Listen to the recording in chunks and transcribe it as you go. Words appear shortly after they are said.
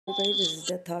Everybody, this is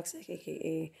Death Toxic,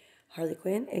 aka Harley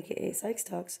Quinn, aka Sykes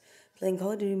Talks, playing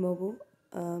Call of Duty Mobile,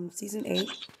 Season 8,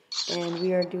 and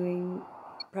we are doing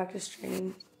practice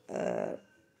training, or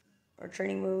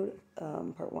training mode,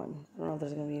 Part 1. I don't know if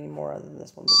there's going to be any more other than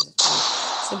this one because it's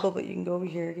pretty simple, but you can go over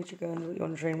here, get your guns, what you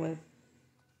want to train with,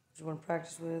 what you want to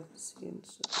practice with, see, and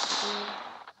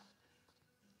stuff.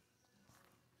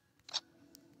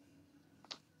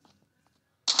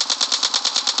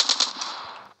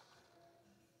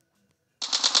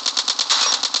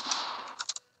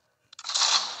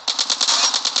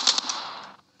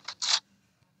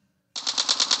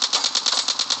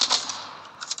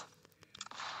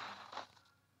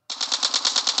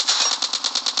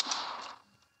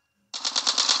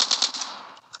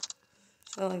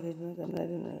 So like I didn't know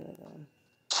that one.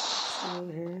 So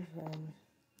over here, so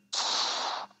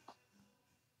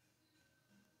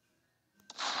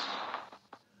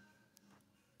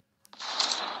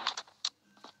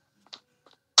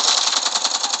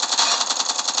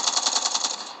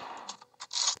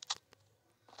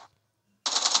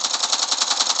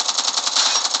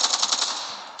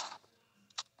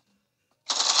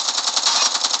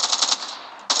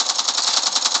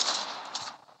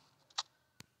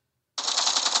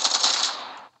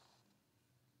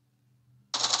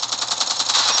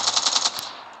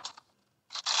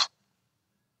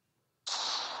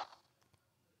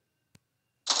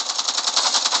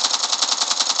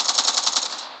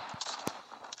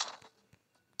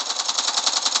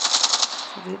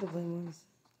do the blame ones.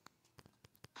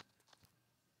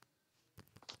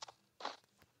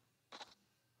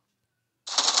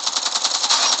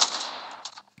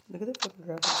 Look at the fucking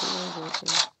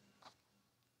graphics.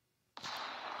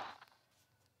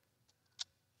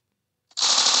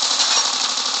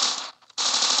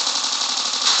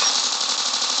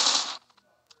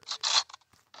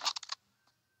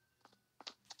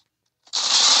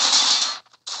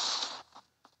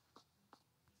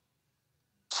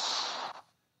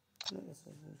 No, this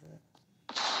wasn't right.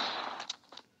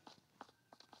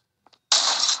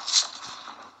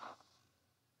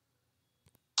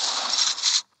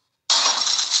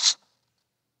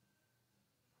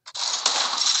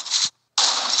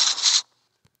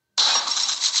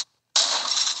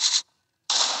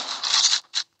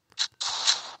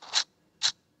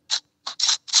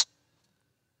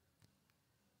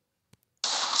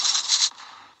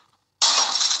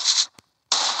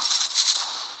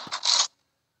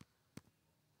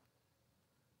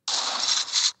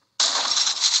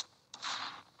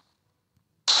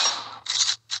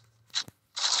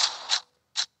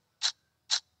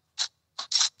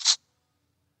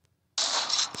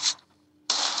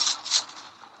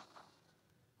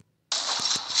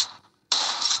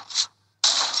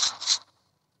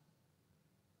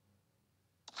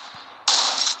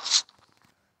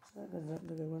 That's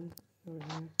the good one over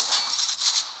here.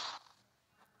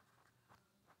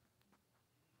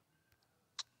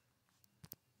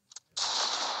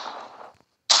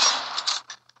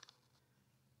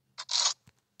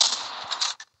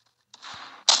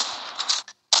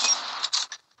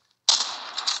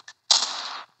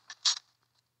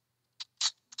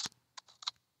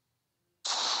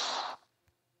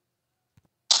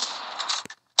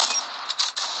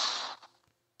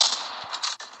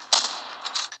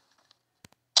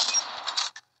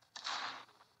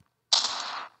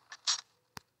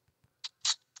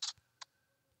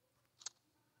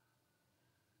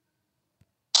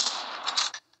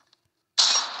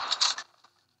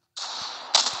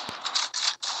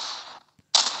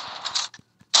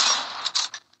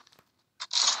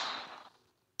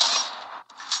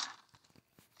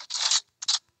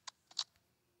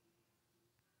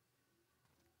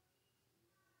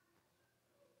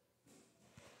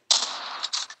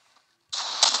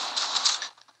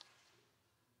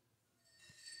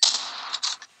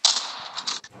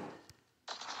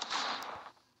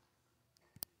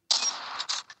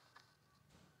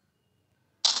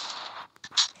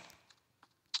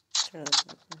 Turn this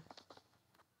up.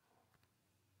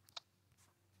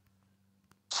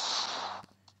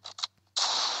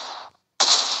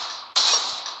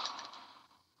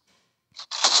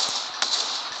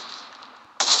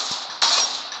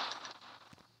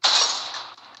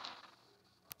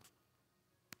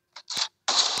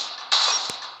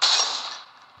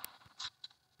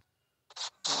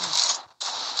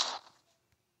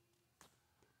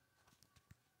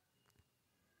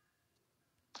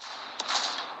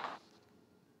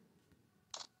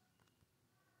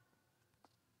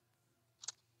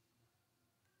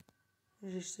 You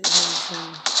just sit here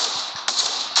and train.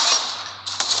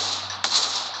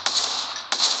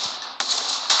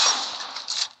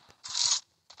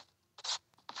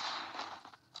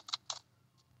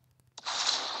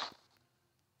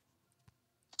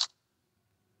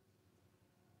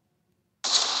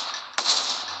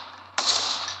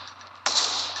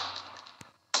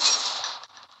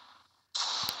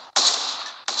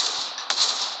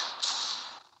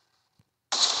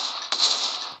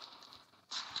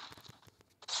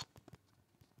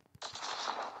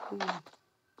 Ooh.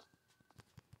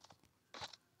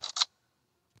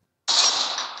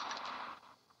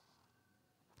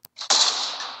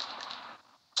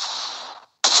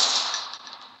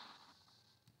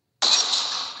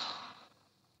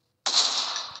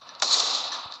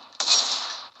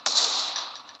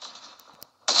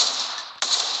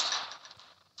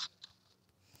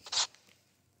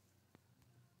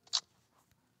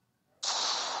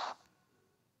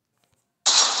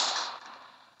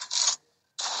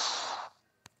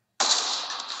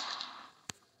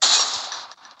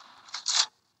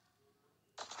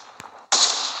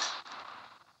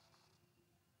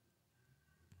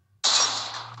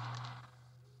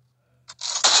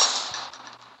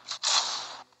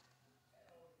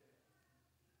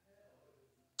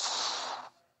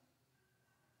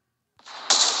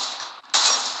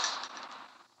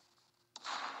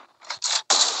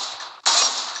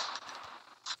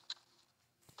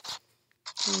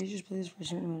 Can you just play this for a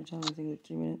certain amount of time? I think like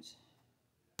 3 minutes.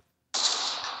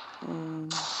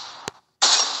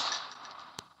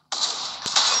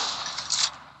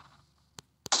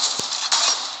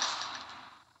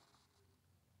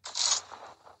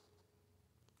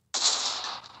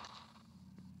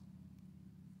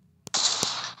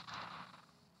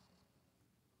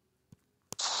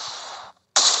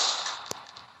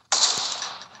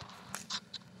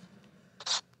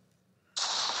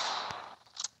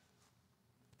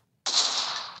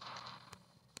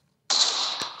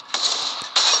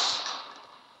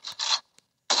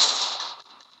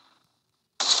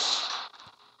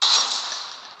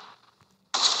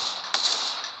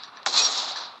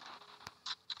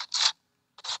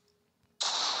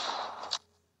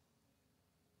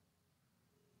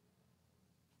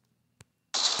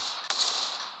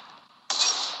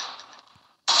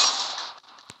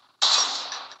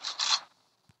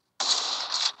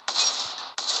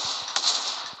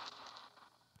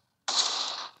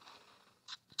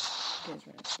 Okay, it's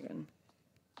right again.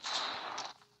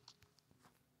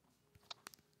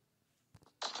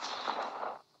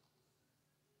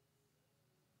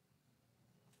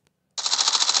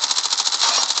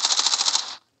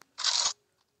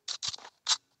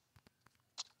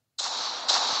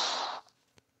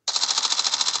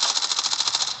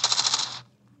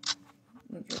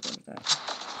 Let's go with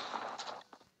that.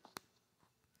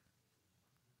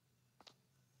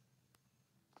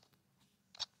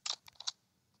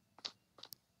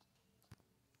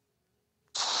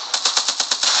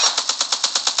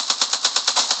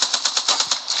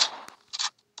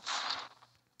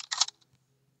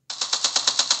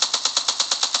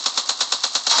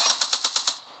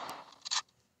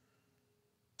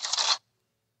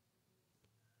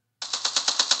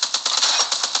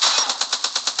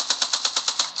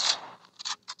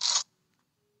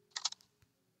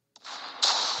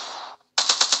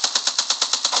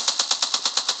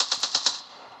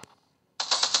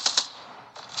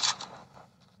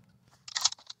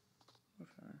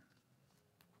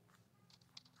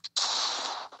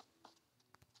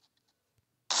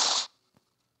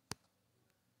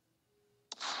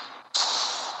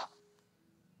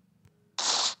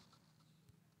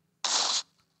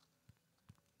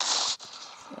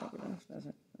 That's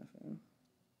it.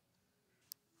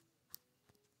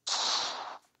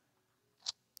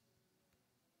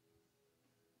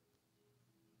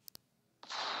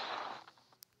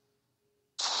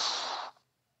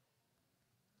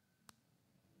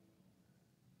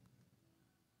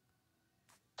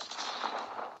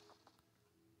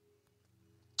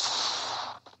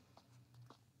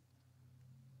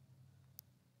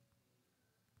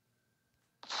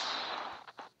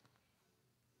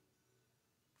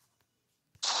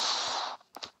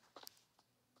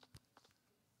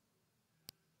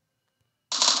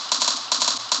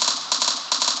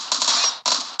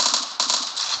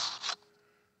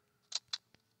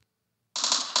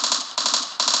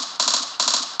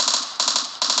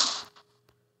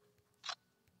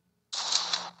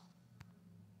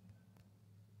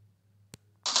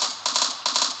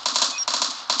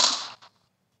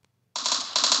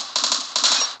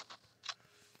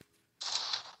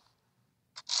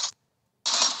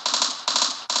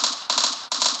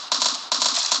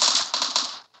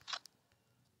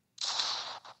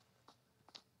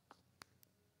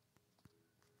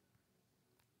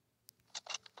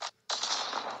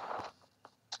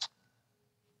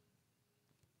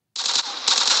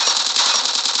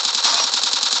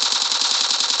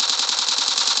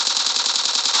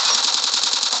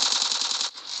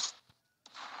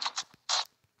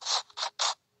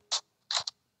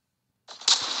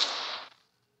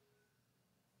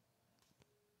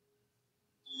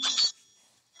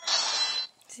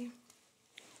 See?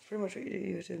 Pretty much what you do,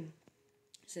 YouTube.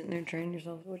 sitting there training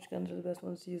yourself. Which guns are the best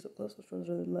ones to use up close? Which ones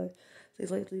are the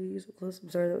least likely to use up close? I'm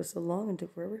sorry that was so long and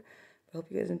took forever. But I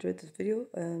hope you guys enjoyed this video.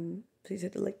 Please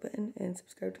hit the like button and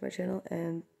subscribe to my channel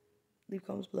and leave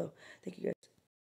comments below. Thank you guys.